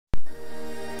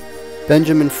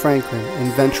Benjamin Franklin,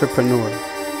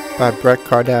 Inventrepeneur by Brett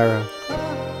Cardaro.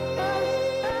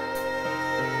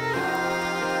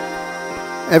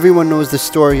 Everyone knows the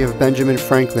story of Benjamin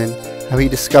Franklin, how he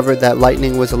discovered that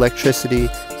lightning was electricity,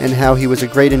 and how he was a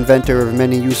great inventor of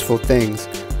many useful things.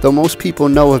 Though most people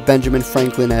know of Benjamin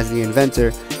Franklin as the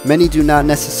inventor, many do not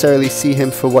necessarily see him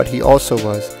for what he also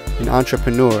was, an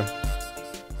entrepreneur.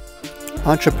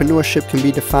 Entrepreneurship can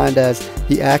be defined as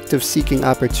the act of seeking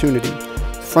opportunity.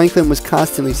 Franklin was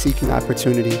constantly seeking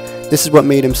opportunity. This is what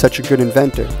made him such a good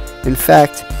inventor. In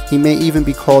fact, he may even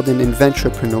be called an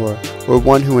Inventrepeneur, or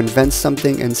one who invents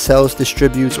something and sells,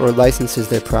 distributes, or licenses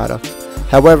their product.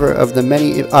 However, of the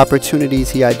many opportunities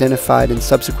he identified and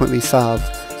subsequently solved,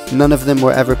 none of them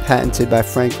were ever patented by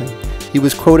Franklin. He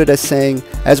was quoted as saying,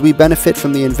 "As we benefit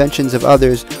from the inventions of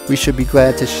others, we should be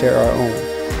glad to share our own."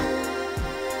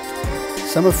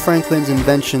 Some of Franklin's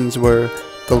inventions were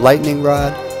the lightning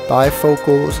rod,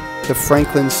 bifocals, the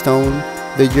Franklin stone,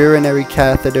 the urinary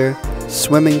catheter,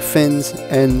 swimming fins,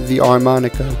 and the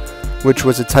harmonica, which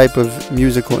was a type of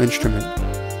musical instrument.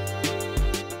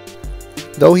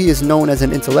 Though he is known as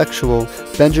an intellectual,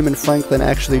 Benjamin Franklin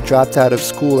actually dropped out of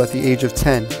school at the age of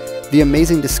 10. The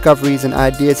amazing discoveries and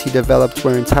ideas he developed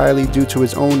were entirely due to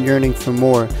his own yearning for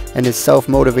more and his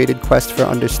self-motivated quest for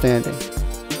understanding.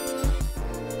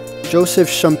 Joseph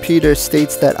Schumpeter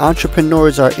states that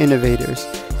entrepreneurs are innovators,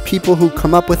 people who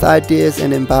come up with ideas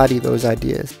and embody those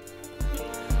ideas.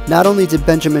 Not only did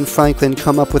Benjamin Franklin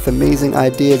come up with amazing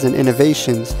ideas and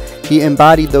innovations, he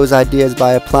embodied those ideas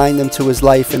by applying them to his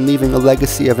life and leaving a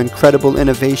legacy of incredible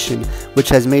innovation, which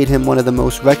has made him one of the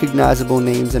most recognizable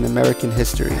names in American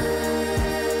history.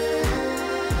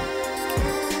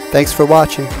 Thanks for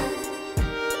watching.